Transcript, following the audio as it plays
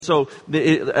So,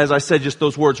 as I said, just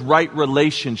those words, right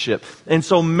relationship. And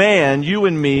so man, you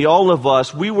and me, all of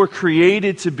us, we were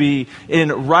created to be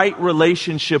in right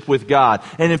relationship with God.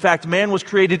 And in fact, man was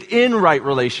created in right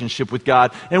relationship with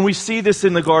God. And we see this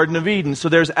in the Garden of Eden. So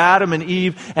there's Adam and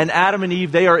Eve,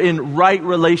 they are in right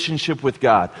relationship with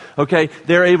God. Okay?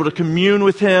 They're able to commune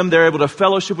with Him, they're able to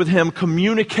fellowship with Him,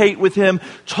 communicate with Him,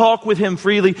 talk with Him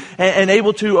freely, and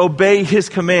able to obey His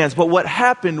commands. But what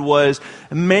happened was,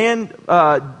 man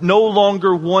no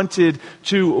longer wanted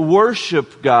to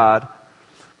worship God,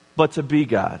 but to be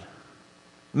God.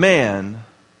 Man,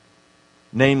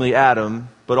 namely Adam,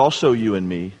 but also you and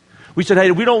me, we said,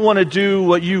 hey, we don't want to do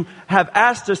what you have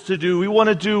asked us to do. We want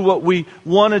to do what we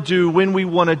want to do when we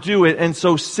want to do it. And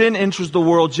so sin enters the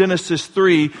world, Genesis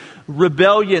 3,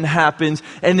 rebellion happens,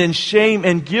 and then shame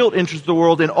and guilt enters the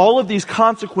world, and all of these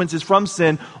consequences from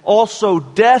sin, also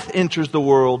death enters the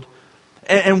world.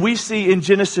 And we see in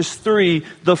Genesis 3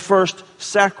 the first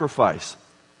sacrifice.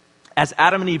 As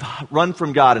Adam and Eve run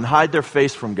from God and hide their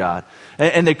face from God,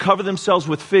 and they cover themselves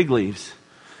with fig leaves,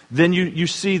 then you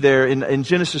see there in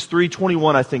Genesis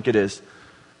 3:21, I think it is,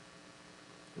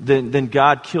 then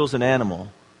God kills an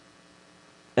animal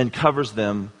and covers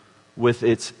them with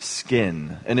its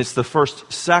skin. And it's the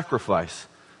first sacrifice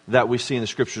that we see in the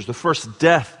Scriptures, the first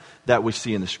death that we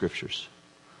see in the Scriptures.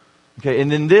 Okay,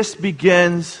 and then this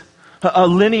begins a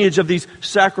lineage of these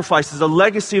sacrifices, a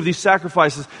legacy of these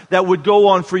sacrifices that would go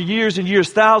on for years and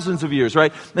years, thousands of years,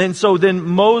 right? And so then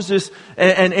Moses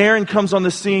and Aaron comes on the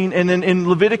scene, and then in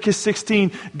Leviticus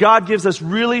 16, God gives us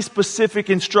really specific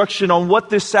instruction on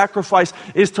what this sacrifice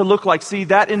is to look like. See,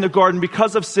 that in the garden,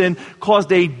 because of sin,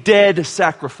 caused a dead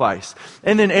sacrifice.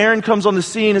 And then Aaron comes on the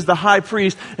scene as the high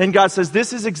priest, and God says,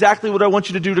 this is exactly what I want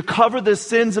you to do to cover the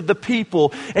sins of the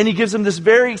people. And He gives them this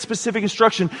very specific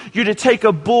instruction. You're to take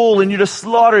a bull and you to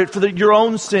slaughter it for your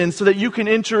own sins so that you can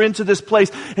enter into this place.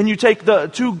 And you take the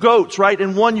two goats, right?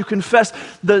 And one you confess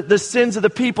the sins of the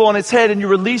people on its head, and you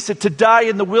release it to die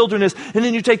in the wilderness. And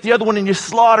then you take the other one and you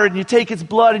slaughter it, and you take its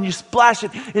blood and you splash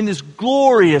it in this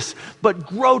glorious but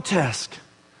grotesque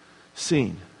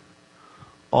scene.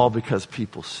 All because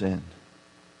people sin.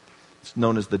 It's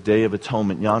known as the Day of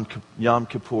Atonement, Yom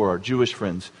Kippur. Our Jewish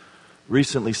friends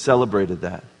recently celebrated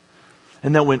that.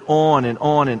 And that went on and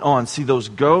on and on. See those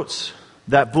goats?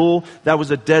 That bull, that was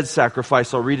a dead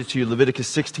sacrifice. I'll read it to you. Leviticus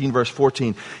 16, verse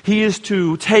 14. He is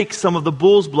to take some of the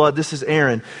bull's blood, this is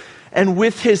Aaron, and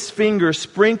with his finger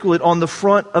sprinkle it on the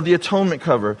front of the atonement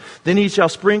cover. Then he shall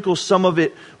sprinkle some of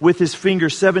it with his finger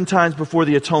 7 times before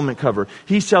the atonement cover.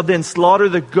 He shall then slaughter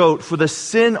the goat for the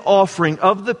sin offering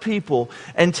of the people,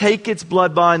 and take its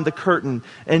blood behind the curtain,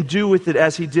 and do with it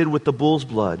as he did with the bull's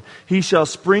blood. He shall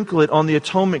sprinkle it on the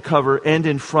atonement cover and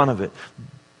in front of it.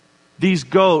 These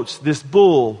goats, this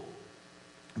bull,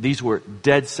 these were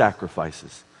dead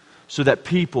sacrifices so that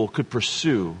people could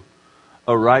pursue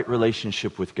a right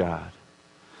relationship with God.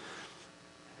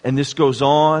 And this goes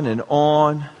on and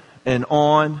on and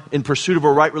on in pursuit of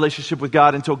a right relationship with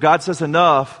God until God says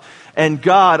enough. And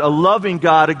God, a loving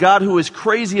God, a God who is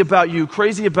crazy about you,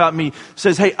 crazy about me,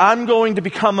 says, hey, I'm going to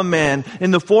become a man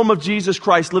in the form of Jesus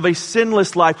Christ, live a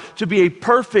sinless life, to be a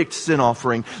perfect sin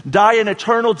offering, die an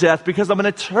eternal death because I'm an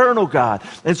eternal God.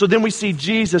 And so then we see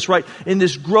Jesus, right, in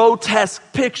this grotesque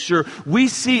picture, we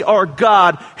see our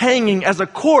God hanging as a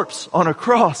corpse on a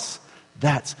cross.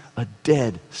 That's a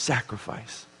dead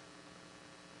sacrifice.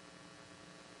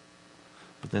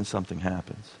 But then something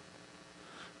happens.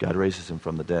 God raises him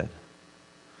from the dead.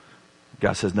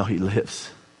 God says, no, he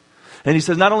lives. And he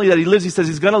says not only that he lives, he says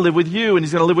he's going to live with you, and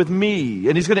he's going to live with me.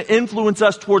 And he's going to influence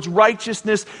us towards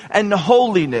righteousness and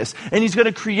holiness. And he's going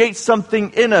to create something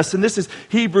in us. And this is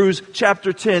Hebrews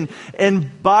chapter 10.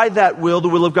 And by that will, the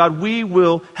will of God, we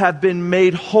will have been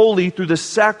made holy through the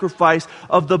sacrifice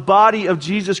of the body of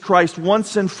Jesus Christ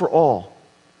once and for all.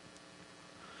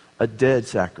 A dead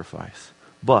sacrifice.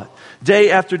 But day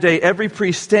after day, every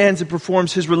priest stands and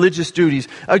performs his religious duties.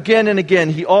 Again and again,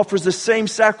 he offers the same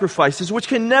sacrifices, which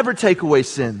can never take away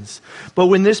sins. But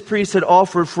when this priest had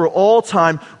offered for all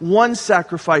time one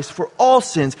sacrifice for all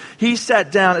sins, he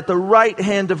sat down at the right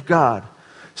hand of God.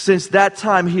 Since that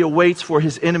time, he awaits for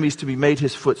his enemies to be made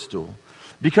his footstool.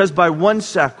 Because by one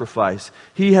sacrifice,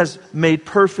 he has made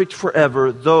perfect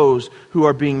forever those who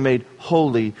are being made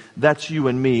holy. That's you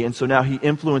and me. And so now he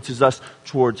influences us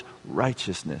towards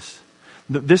righteousness.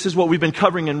 This is what we've been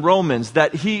covering in Romans,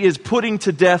 that he is putting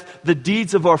to death the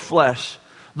deeds of our flesh.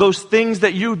 Those things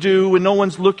that you do when no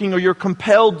one's looking, or you're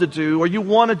compelled to do, or you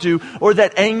want to do, or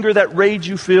that anger, that rage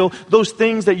you feel, those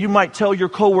things that you might tell your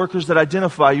coworkers that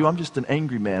identify you. I'm just an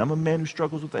angry man. I'm a man who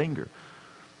struggles with anger.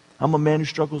 I'm a man who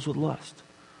struggles with lust.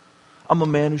 I'm a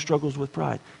man who struggles with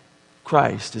pride.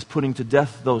 Christ is putting to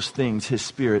death those things, his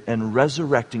Spirit, and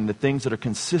resurrecting the things that are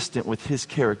consistent with his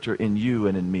character in you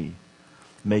and in me,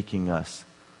 making us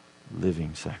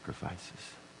living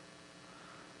sacrifices.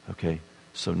 Okay,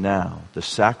 so now the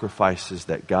sacrifices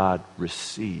that God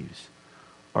receives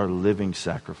are living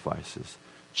sacrifices.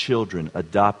 Children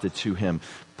adopted to him.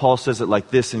 Paul says it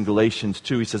like this in Galatians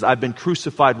 2. He says, I've been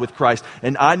crucified with Christ,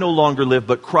 and I no longer live,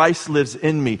 but Christ lives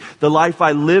in me. The life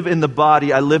I live in the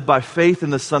body, I live by faith in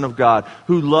the Son of God,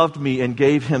 who loved me and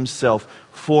gave himself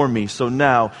for me. So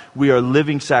now we are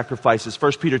living sacrifices.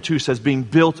 1 Peter 2 says, being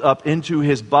built up into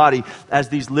his body as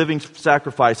these living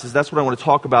sacrifices. That's what I want to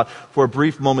talk about for a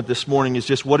brief moment this morning, is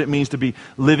just what it means to be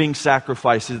living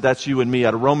sacrifices. That's you and me,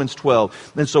 out of Romans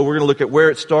 12. And so we're going to look at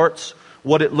where it starts,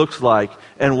 what it looks like,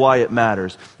 and why it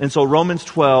matters. And so Romans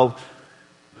 12,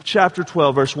 chapter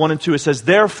 12, verse 1 and 2, it says,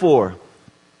 Therefore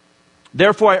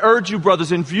I urge you,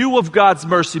 brothers, in view of God's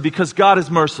mercy, because God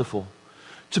is merciful,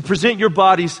 to present your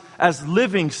bodies as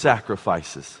living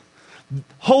sacrifices,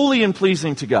 holy and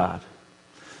pleasing to God.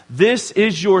 This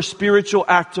is your spiritual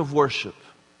act of worship.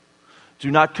 Do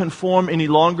not conform any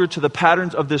longer to the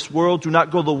patterns of this world. Do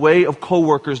not go the way of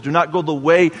coworkers. Do not go the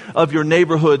way of your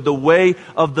neighborhood, the way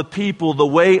of the people, the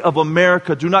way of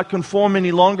America. Do not conform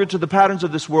any longer to the patterns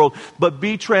of this world, but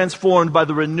be transformed by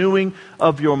the renewing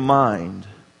of your mind.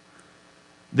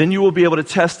 Then you will be able to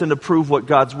test and approve what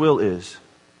God's will is,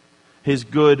 his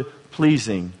good,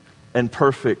 pleasing, and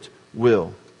perfect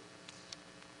will.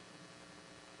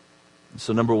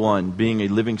 So number one, being a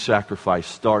living sacrifice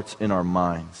starts in our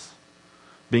minds.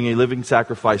 Being a living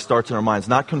sacrifice starts in our minds.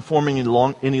 Not conforming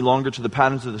any longer to the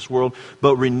patterns of this world,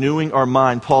 but renewing our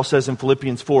mind. Paul says in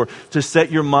Philippians 4, to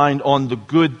set your mind on the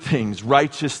good things,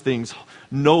 righteous things,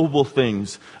 noble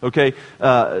things. Okay?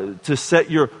 To set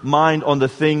your mind on the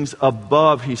things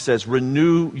above, he says.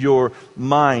 Renew your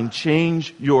mind.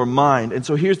 Change your mind. And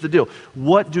so here's the deal.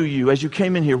 What do you, as you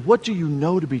came in here, what do you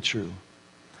know to be true?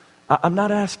 I'm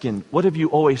not asking, what have you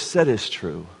always said is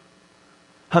true?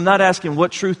 I'm not asking,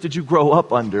 what truth did you grow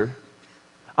up under?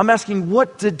 I'm asking,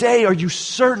 what today are you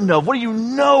certain of? What do you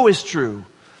know is true?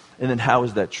 And then how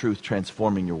is that truth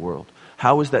transforming your world?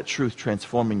 How is that truth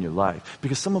transforming your life?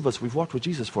 Because some of us, we've walked with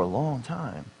Jesus for a long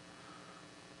time.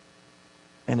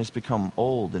 And it's become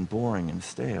old and boring and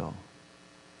stale.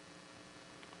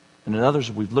 And in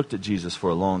others, we've looked at Jesus for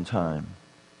a long time.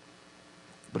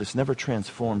 But it's never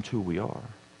transformed who we are.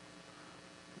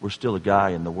 We're still a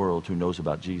guy in the world who knows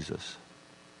about Jesus.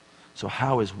 So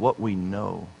how is what we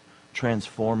know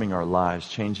transforming our lives,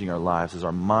 changing our lives? As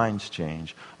our minds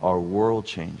change, our world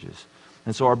changes.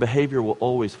 And so our behavior will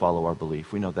always follow our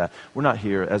belief. We know that. We're not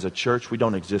here as a church. We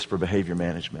don't exist for behavior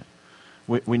management.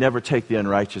 We never take the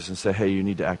unrighteous and say, hey, you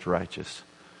need to act righteous.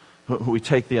 We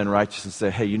take the unrighteous and say,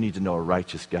 hey, you need to know a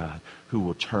righteous God who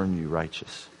will turn you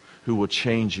righteous, who will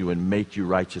change you and make you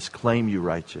righteous, claim you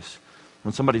righteous.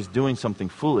 When somebody's doing something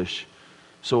foolish,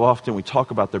 so often we talk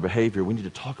about their behavior. We need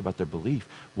to talk about their belief.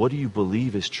 What do you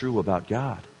believe is true about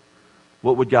God?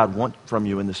 What would God want from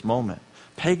you in this moment?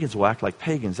 Pagans will act like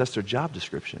pagans. That's their job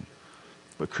description.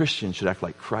 But Christians should act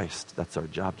like Christ. That's our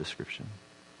job description.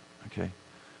 Okay?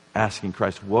 Asking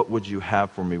Christ, what would you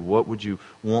have for me? What would you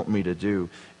want me to do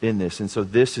in this? And so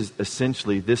this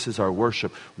is our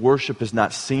worship. Worship is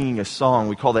not singing a song.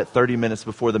 We call that 30 minutes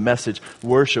before the message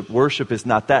worship. Worship is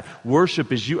not that.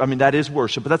 Worship is you. I mean, that is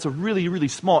worship, but that's a really, really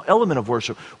small element of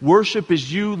worship. Worship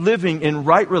is you living in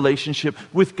right relationship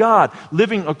with God,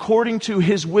 living according to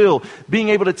his will, being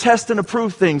able to test and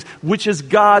approve things, which is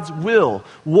God's will,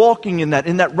 walking in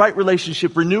that right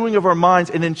relationship, renewing of our minds,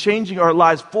 and then changing our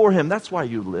lives for him. That's why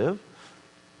you live.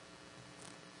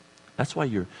 That's why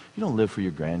you don't live for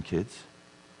your grandkids.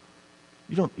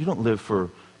 You don't live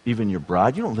for even your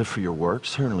bride. You don't live for your work,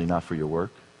 certainly not for your work.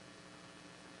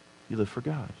 You live for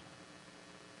God.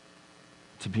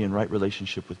 To be in right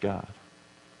relationship with God.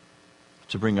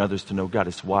 To bring others to know God.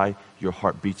 It's why your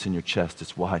heart beats in your chest.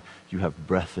 It's why you have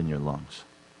breath in your lungs.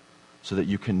 So that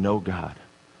you can know God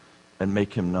and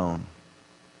make him known.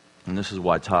 And this is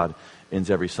why Todd ends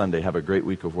every Sunday, have a great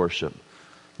week of worship,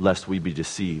 lest we be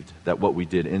deceived that what we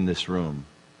did in this room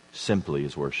simply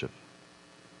is worship.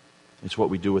 It's what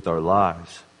we do with our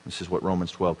lives. This is what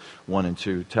Romans 12, 1 and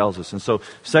 2 tells us. And so,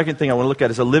 second thing I want to look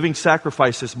at is a living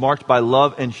sacrifice is marked by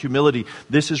love and humility.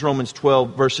 This is Romans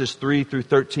 12, verses 3 through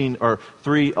 13, or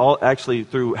actually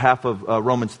through half of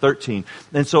Romans 13.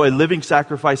 And so a living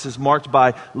sacrifice is marked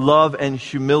by love and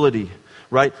humility.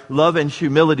 Right? Love and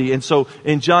humility. And so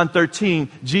in John 13,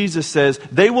 Jesus says,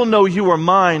 they will know you are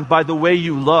mine by the way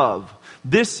you love.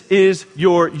 This is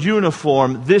your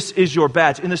uniform. This is your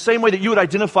badge. In the same way that you would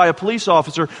identify a police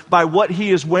officer by what he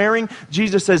is wearing,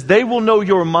 Jesus says, they will know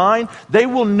you're mine. They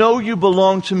will know you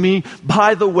belong to me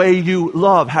by the way you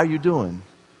love. How you doing?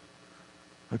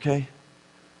 Okay?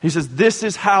 He says, this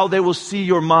is how they will see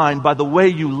your mind, by the way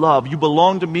you love. You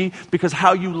belong to me because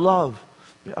how you love.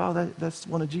 Oh, that's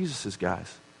one of Jesus's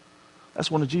guys. That's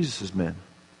one of Jesus's men.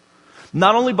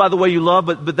 Not only by the way you love,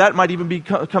 but that might even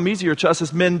become easier to us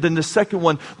as men than the second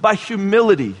one, by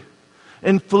humility.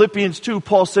 In Philippians 2,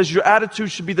 Paul says, your attitude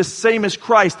should be the same as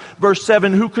Christ. Verse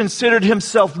 7, who considered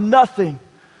himself nothing,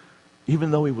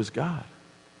 even though he was God.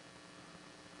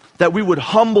 That we would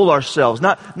humble ourselves,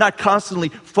 not constantly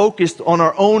focused on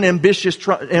our own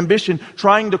ambition,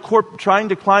 trying to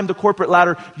climb the corporate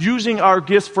ladder, using our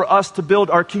gifts for us to build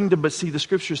our kingdom. But see, the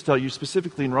scriptures tell you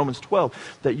specifically in Romans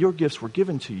 12 that your gifts were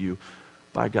given to you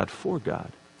by God,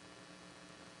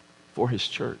 for His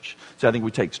church. So I think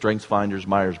we take strengths finders,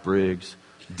 Myers-Briggs,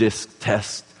 DISC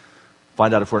test,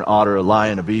 find out if we're an otter, a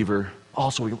lion, a beaver.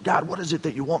 Also, we go, God, what is it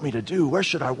that you want me to do? Where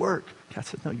should I work? God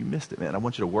said, no, you missed it, man. I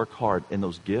want you to work hard in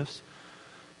those gifts.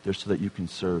 They're so that you can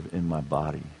serve in my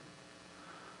body.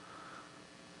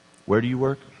 Where do you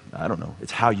work? I don't know.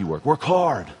 It's how you work. Work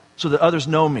hard so that others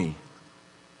know me.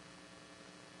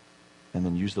 And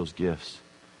then use those gifts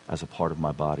as a part of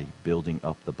my body, building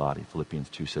up the body. Philippians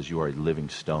 2 says you are a living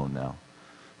stone now,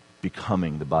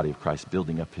 becoming the body of Christ,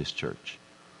 building up His church.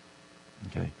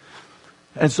 Okay?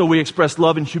 And so we express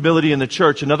love and humility in the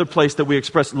church. Another place that we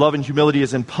express love and humility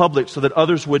is in public so that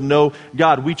others would know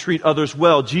God. We treat others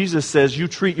well. Jesus says you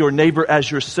treat your neighbor as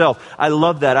yourself. I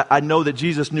love that. I know that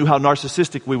Jesus knew how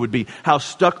narcissistic we would be, how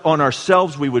stuck on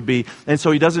ourselves we would be. And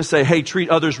so He doesn't say, hey, treat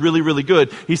others really, really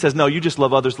good. He says, no, you just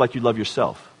love others like you love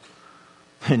yourself.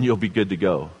 And you'll be good to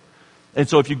go. And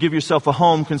so if you give yourself a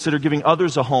home, consider giving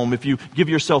others a home. If you give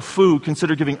yourself food,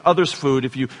 consider giving others food.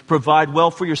 If you provide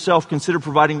well for yourself, consider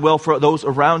providing well for those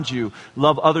around you.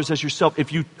 Love others as yourself.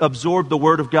 If you absorb the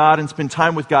Word of God and spend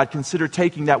time with God, consider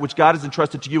taking that which God has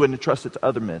entrusted to you and entrust it to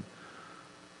other men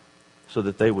so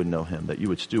that they would know Him, that you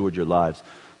would steward your lives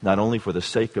not only for the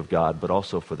sake of God, but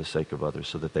also for the sake of others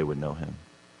so that they would know Him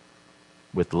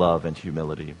with love and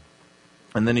humility.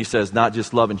 And then he says not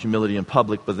just love and humility in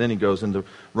public, but then he goes into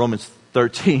Romans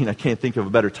 13. I can't think of a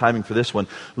better timing for this one.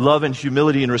 Love and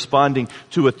humility in responding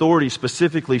to authority,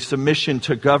 specifically submission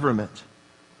to government.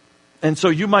 And so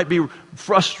you might be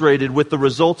frustrated with the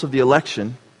results of the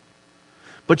election,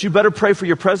 but you better pray for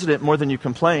your president more than you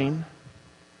complain.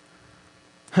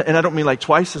 And I don't mean like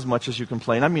twice as much as you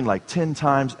complain. I mean like 10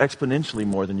 times exponentially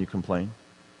more than you complain.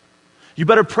 You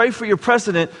better pray for your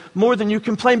president more than you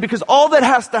complain, because all that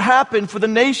has to happen for the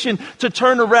nation to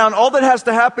turn around, all that has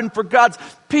to happen for God's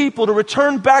people to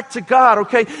return back to God,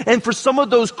 okay? And for some of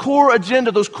those core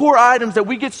agenda, those core items that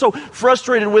we get so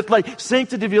frustrated with, like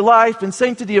sanctity of your life and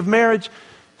sanctity of marriage,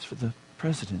 is for the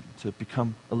president to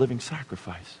become a living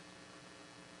sacrifice.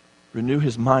 Renew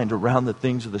his mind around the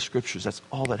things of the scriptures. That's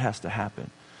all that has to happen.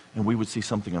 And we would see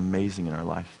something amazing in our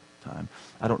lifetime.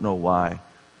 I don't know why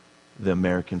the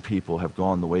American people have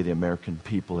gone the way the American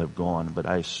people have gone, but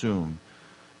I assume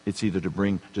it's either to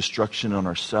bring destruction on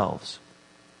ourselves,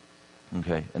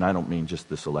 okay? And I don't mean just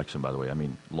this election, by the way. I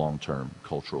mean long-term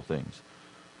cultural things.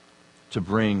 To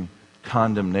bring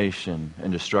condemnation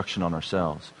and destruction on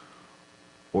ourselves,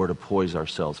 or to poise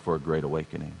ourselves for a great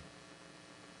awakening.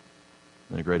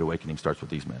 And a great awakening starts with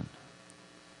these men.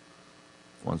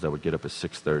 Ones that would get up at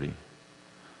 6:30,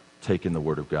 take in the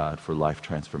Word of God for life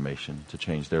transformation, to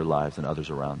change their lives and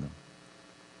others around them.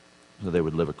 So they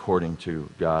would live according to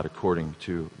God, according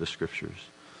to the Scriptures.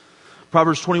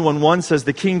 Proverbs 21:1 says,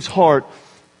 the king's heart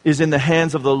is in the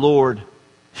hands of the Lord.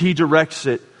 He directs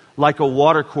it like a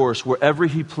watercourse wherever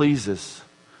He pleases,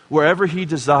 wherever He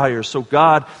desires. So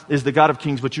God is the God of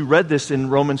kings. But you read this in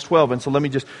Romans 12. And so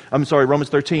Romans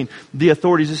 13. The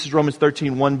authorities, this is Romans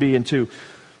 13, 1b and 2.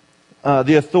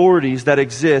 The authorities that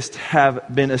exist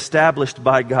have been established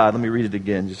by God. Let me read it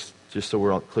again, just so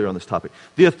we're all clear on this topic.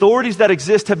 The authorities that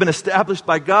exist have been established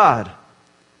by God.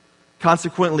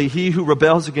 Consequently, he who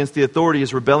rebels against the authority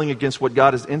is rebelling against what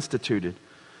God has instituted.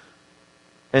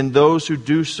 And those who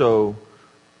do so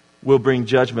will bring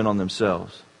judgment on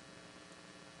themselves.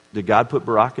 Did God put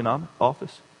Barack in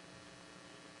office?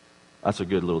 That's a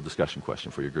good little discussion question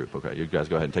for your group. Okay, you guys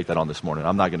go ahead and take that on this morning.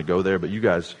 I'm not going to go there, but you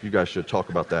guys should talk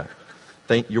about that.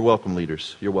 You're welcome,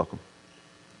 leaders. You're welcome.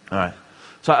 All right.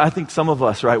 So I think some of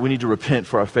us, right, we need to repent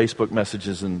for our Facebook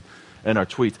messages and and our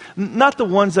tweets. Not the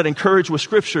ones that encourage with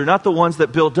Scripture, not the ones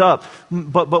that build up,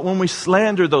 but when we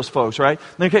slander those folks, right?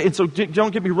 Okay, and so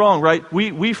don't get me wrong, right?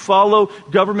 We follow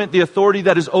government, the authority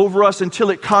that is over us, until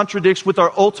it contradicts with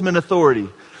our ultimate authority,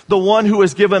 the one who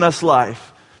has given us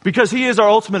life, because he is our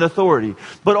ultimate authority.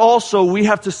 But also we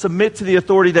have to submit to the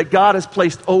authority that God has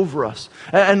placed over us,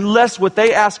 unless what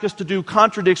they ask us to do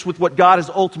contradicts with what God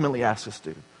has ultimately asked us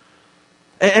to do.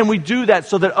 And we do that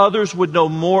so that others would know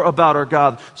more about our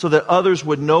God, so that others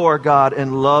would know our God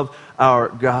and love our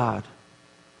God.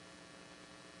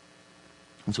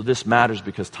 And so this matters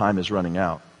because time is running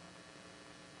out.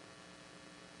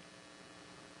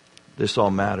 This all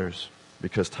matters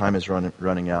because time is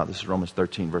running out. This is Romans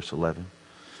 13, verse 11.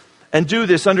 And do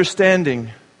this, understanding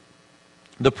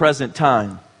the present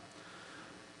time.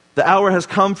 The hour has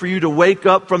come for you to wake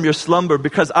up from your slumber,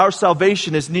 because our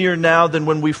salvation is nearer now than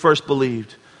when we first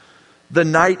believed. The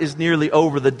night is nearly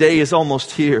over. The day is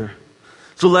almost here.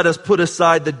 So let us put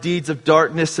aside the deeds of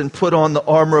darkness and put on the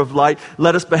armor of light.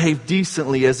 Let us behave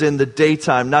decently as in the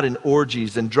daytime, not in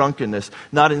orgies and drunkenness,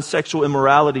 not in sexual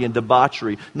immorality and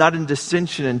debauchery, not in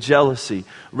dissension and jealousy.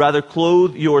 Rather,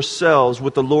 clothe yourselves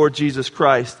with the Lord Jesus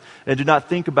Christ, and do not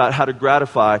think about how to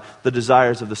gratify the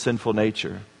desires of the sinful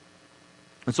nature.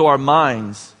 And so our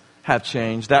minds have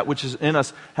changed. That which is in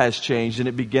us has changed, and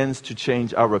it begins to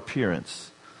change our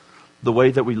appearance. The way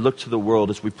that we look to the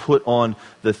world as we put on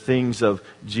the things of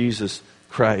Jesus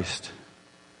Christ.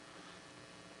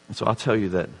 And so I'll tell you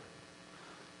that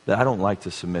I don't like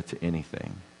to submit to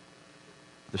anything.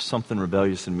 There's something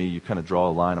rebellious in me. You kind of draw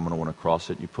a line, I'm going to want to cross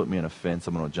it. You put me in a fence,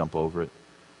 I'm going to jump over it.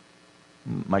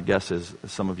 My guess is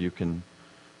some of you can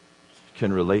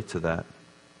relate to that.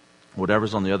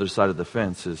 Whatever's on the other side of the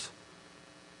fence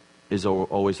is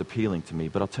always appealing to me.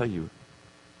 But I'll tell you,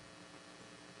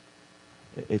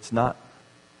 it's not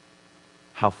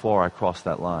how far I cross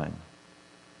that line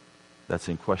that's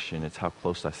in question. It's how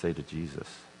close I stay to Jesus.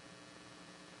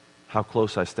 How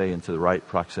close I stay into the right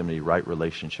proximity, right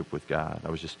relationship with God. I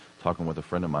was just talking with a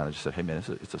friend of mine. I just said, hey man,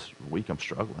 it's a week I'm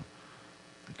struggling.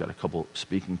 I've got a couple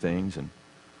speaking things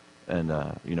and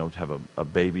have a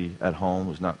baby at home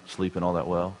who's not sleeping all that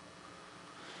well.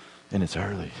 And it's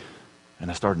early. And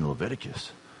I started in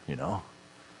Leviticus,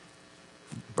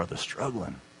 Brother's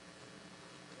struggling.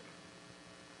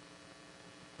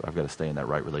 But I've got to stay in that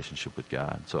right relationship with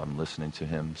God. So I'm listening to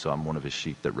him. So I'm one of his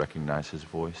sheep that recognize his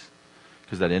voice.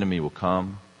 Because that enemy will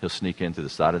come. He'll sneak in through the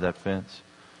side of that fence.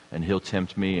 And he'll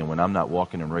tempt me. And when I'm not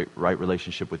walking in right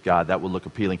relationship with God, that will look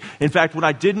appealing. In fact, when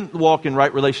I didn't walk in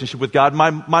right relationship with God,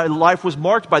 my life was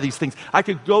marked by these things. I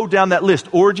could go down that list.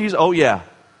 Orgies, oh yeah,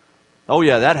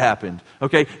 that happened.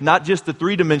 Okay, not just the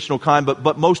three-dimensional kind,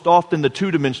 but most often the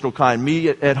two-dimensional kind. Me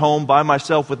at home by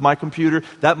myself with my computer,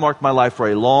 that marked my life for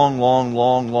a long, long,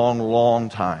 long, long, long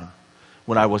time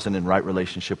when I wasn't in right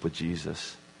relationship with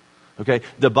Jesus. Okay,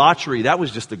 debauchery, that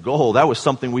was just a goal. That was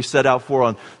something we set out for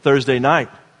on Thursday night.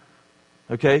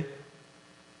 Okay,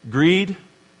 greed,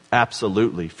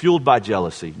 absolutely. Fueled by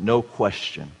jealousy, no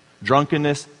question.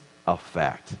 Drunkenness, a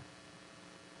fact.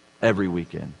 Every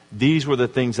weekend. These were the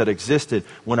things that existed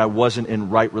when I wasn't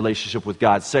in right relationship with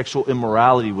God. Sexual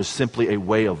immorality was simply a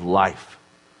way of life.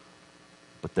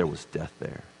 But there was death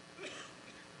there.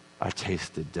 I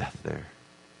tasted death there.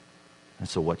 And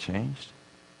so what changed?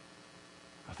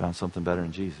 I found something better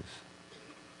in Jesus.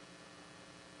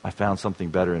 I found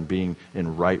something better in being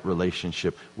in right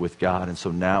relationship with God. And so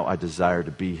now I desire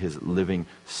to be his living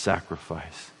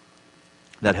sacrifice.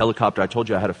 That helicopter, I told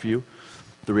you I had a few.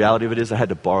 The reality of it is I had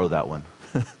to borrow that one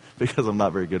because I'm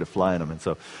not very good at flying them. And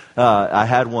so I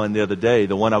had one the other day,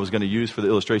 the one I was going to use for the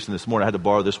illustration this morning. I had to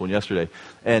borrow this one yesterday.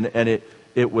 And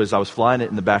it was, I was flying it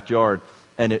in the backyard,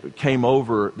 and it came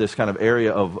over this kind of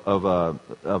area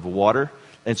of water.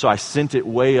 And so I sent it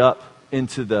way up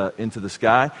into the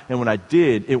sky. And when I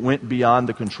did, it went beyond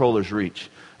the controller's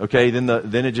reach. Okay,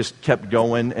 then it just kept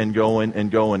going and going and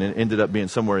going, and ended up being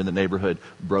somewhere in the neighborhood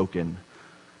broken.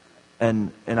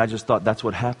 And I just thought that's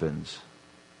what happens.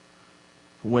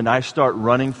 When I start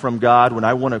running from God, when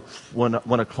I want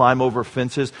to climb over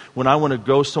fences, when I want to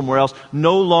go somewhere else,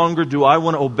 no longer do I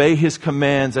want to obey his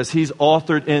commands as he's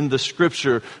authored in the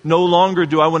scripture. No longer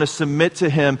do I want to submit to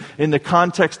him in the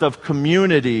context of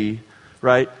community,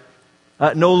 right?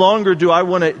 No longer do I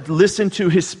want to listen to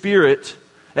his spirit.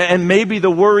 And maybe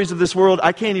the worries of this world,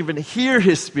 I can't even hear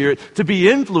his spirit to be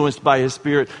influenced by his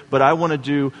spirit. But I want to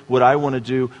do what I want to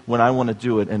do when I want to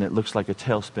do it. And it looks like a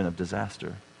tailspin of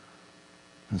disaster.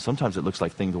 And sometimes it looks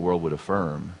like things the world would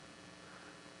affirm.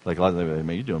 Like, a lot of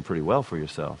them, you're doing pretty well for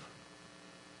yourself.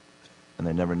 And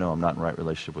they never know I'm not in right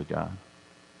relationship with God.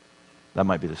 That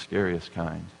might be the scariest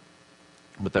kind.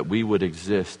 but that we would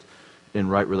exist in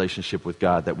right relationship with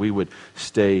God, that we would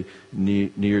stay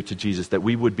near to Jesus, that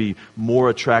we would be more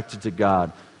attracted to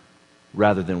God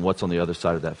rather than what's on the other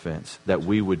side of that fence, that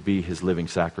we would be his living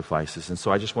sacrifices. And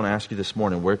so I just want to ask you this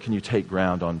morning, where can you take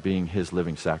ground on being his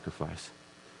living sacrifice?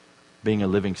 Being a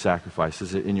living sacrifice.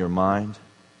 Is it in your mind?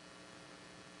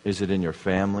 Is it in your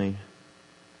family?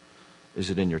 Is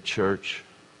it in your church?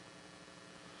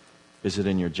 Is it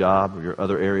in your job or your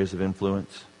other areas of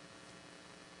influence?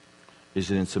 Is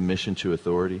it in submission to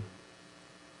authority?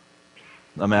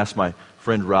 I'm going to ask my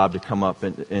friend Rob to come up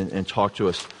and talk to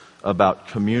us about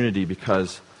community,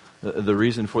 because the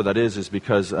reason for that is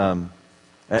because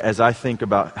as I think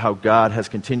about how God has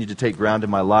continued to take ground in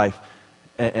my life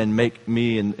and make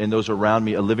me and those around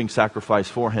me a living sacrifice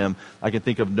for him, I can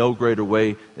think of no greater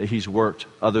way that he's worked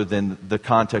other than the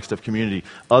context of community.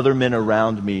 Other men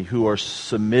around me who are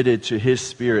submitted to his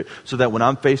spirit, so that when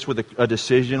I'm faced with a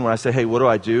decision, when I say, hey, what do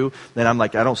I do? Then I'm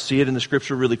like, I don't see it in the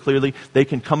scripture really clearly. They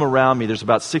can come around me. There's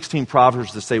about 16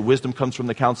 proverbs that say wisdom comes from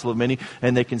the counsel of many,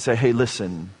 and they can say, hey,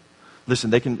 listen,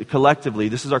 they can collectively,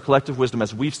 this is our collective wisdom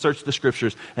as we've searched the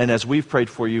scriptures and as we've prayed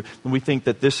for you, and we think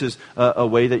that this is a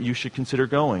way that you should consider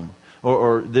going.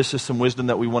 Or this is some wisdom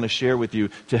that we want to share with you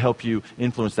to help you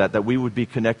influence that we would be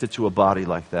connected to a body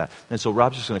like that. And so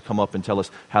Rob's just going to come up and tell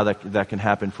us how that can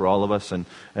happen for all of us. And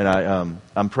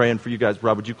I'm praying for you guys.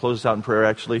 Rob, would you close us out in prayer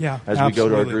actually as absolutely. We go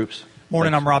to our groups?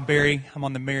 Morning, Thanks. I'm Rob Berry. I'm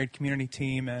on the Married Community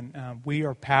team, and we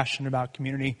are passionate about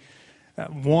community.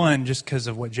 One, just because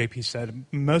of what JP said,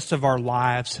 most of our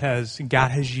lives God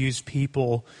has used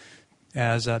people,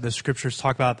 as the scriptures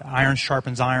talk about, iron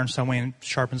sharpens iron, someone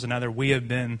sharpens another. We have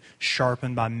been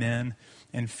sharpened by men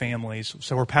and families.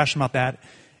 So we're passionate about that.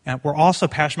 And we're also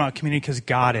passionate about community because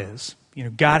God is.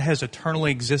 God has eternally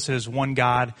existed as one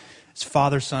God, as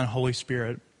Father, Son, Holy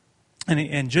Spirit.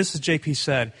 And just as JP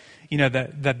said,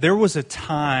 that there was a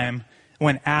time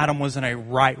when Adam was in a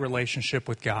right relationship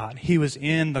with God. He was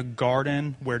in the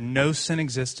garden where no sin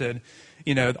existed.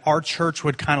 Our church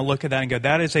would kind of look at that and go,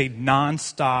 that is a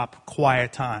nonstop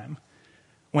quiet time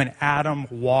when Adam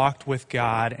walked with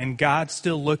God, and God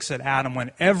still looks at Adam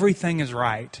when everything is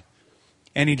right,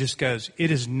 and he just goes, it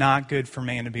is not good for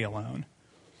man to be alone.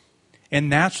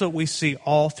 And that's what we see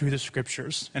all through the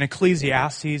scriptures. In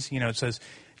Ecclesiastes, it says,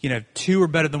 two are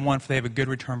better than one, for they have a good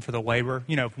return for the labor.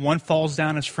 If one falls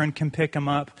down, his friend can pick him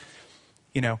up.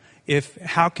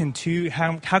 How can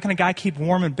a guy keep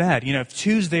warm in bed? If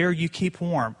two's there, you keep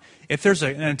warm. If there's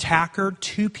an attacker,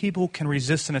 two people can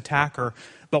resist an attacker,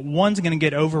 but one's going to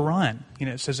get overrun.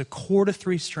 It says a cord of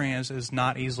three strands is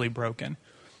not easily broken.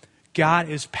 God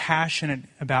is passionate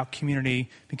about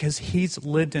community because he's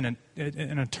lived in an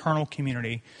eternal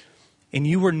community, and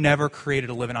you were never created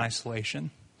to live in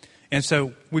isolation. And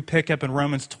so we pick up in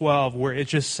Romans 12 where it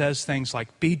just says things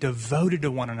like, be devoted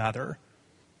to one another.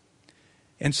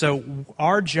 And so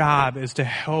our job is to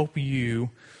help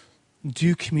you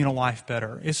do communal life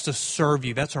better. It's to serve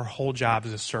you. That's our whole job,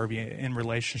 is to serve you in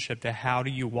relationship to how do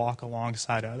you walk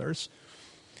alongside others.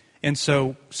 And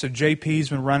so JP's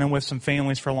been running with some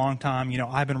families for a long time.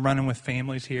 I've been running with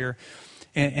families here.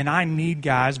 And I need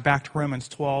guys, back to Romans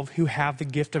 12, who have the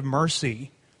gift of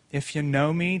mercy. If you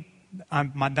know me,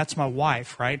 that's my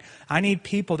wife, right? I need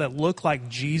people that look like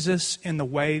Jesus in the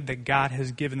way that God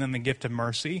has given them the gift of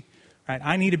mercy, right?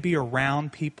 I need to be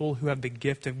around people who have the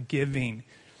gift of giving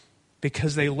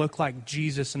because they look like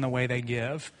Jesus in the way they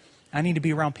give. I need to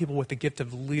be around people with the gift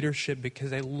of leadership because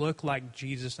they look like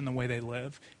Jesus in the way they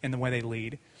live, in the way they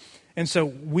lead. And so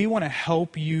we want to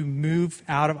help you move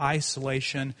out of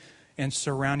isolation and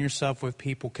surround yourself with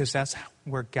people because that's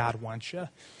where God wants you.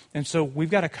 And so we've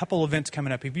got a couple events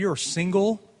coming up. If you're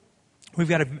single, we've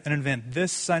got an event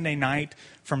this Sunday night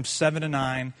from 7 to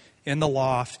 9 in the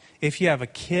loft. If you have a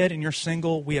kid and you're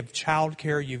single, we have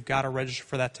childcare. You've got to register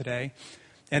for that today.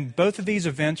 And both of these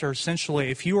events are essentially,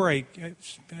 if you are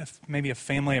maybe a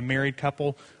family, a married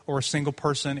couple, or a single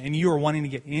person, and you are wanting to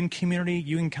get in community,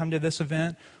 you can come to this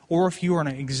event. Or if you are in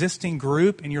an existing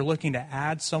group and you're looking to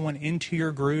add someone into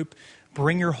your group,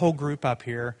 bring your whole group up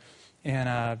here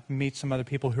and meet some other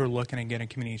people who are looking to get in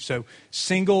community. So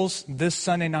singles, this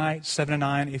Sunday night, 7 to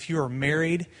 9. If you are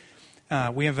married,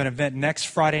 we have an event next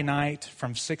Friday night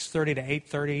from 6:30 to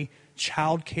 8:30.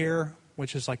 Childcare,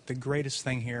 which is like the greatest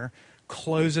thing here,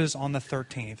 closes on the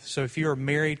 13th. So if you're a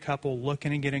married couple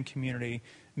looking to get in community,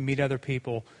 meet other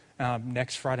people,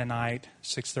 next Friday night,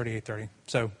 6:30, 8:30.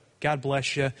 So God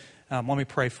bless you. Let me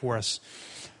pray for us.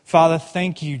 Father,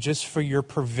 thank you just for your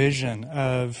provision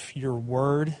of your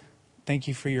word. Thank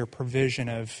you for your provision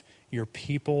of your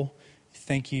people.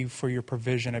 Thank you for your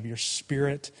provision of your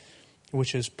spirit.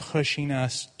 which is pushing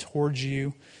us towards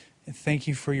you. And thank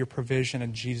you for your provision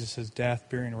of Jesus' death,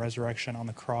 burial, and resurrection on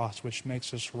the cross, which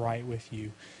makes us right with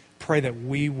you. Pray that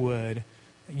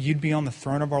you'd be on the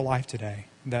throne of our life today,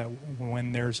 that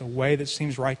when there's a way that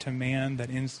seems right to man that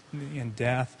ends in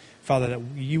death, Father, that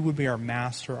you would be our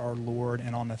master, our Lord,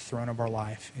 and on the throne of our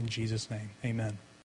life. In Jesus' name, amen.